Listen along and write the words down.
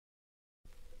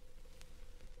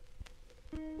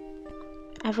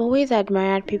I've always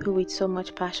admired people with so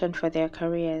much passion for their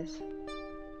careers.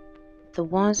 The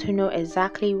ones who know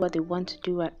exactly what they want to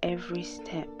do at every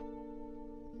step.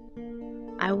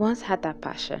 I once had that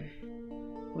passion.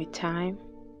 With time,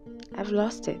 I've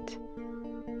lost it.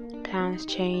 Plans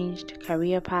changed,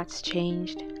 career paths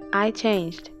changed, I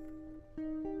changed.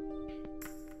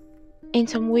 In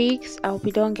some weeks, I'll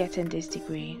be done getting this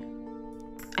degree.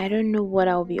 I don't know what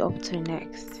I'll be up to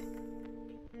next.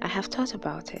 I have thought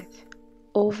about it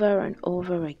over and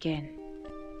over again,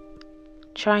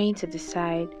 trying to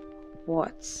decide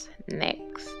what's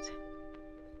next.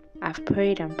 I've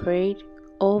prayed and prayed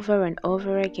over and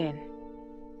over again,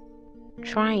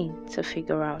 trying to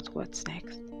figure out what's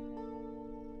next.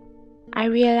 I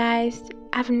realized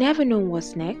I've never known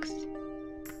what's next,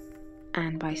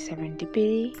 and by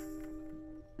serendipity,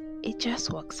 it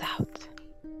just works out.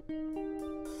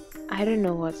 I don't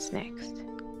know what's next,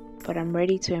 but I'm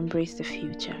ready to embrace the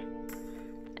future.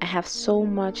 I have so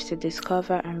much to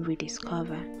discover and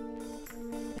rediscover.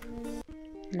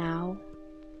 Now,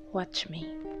 watch me.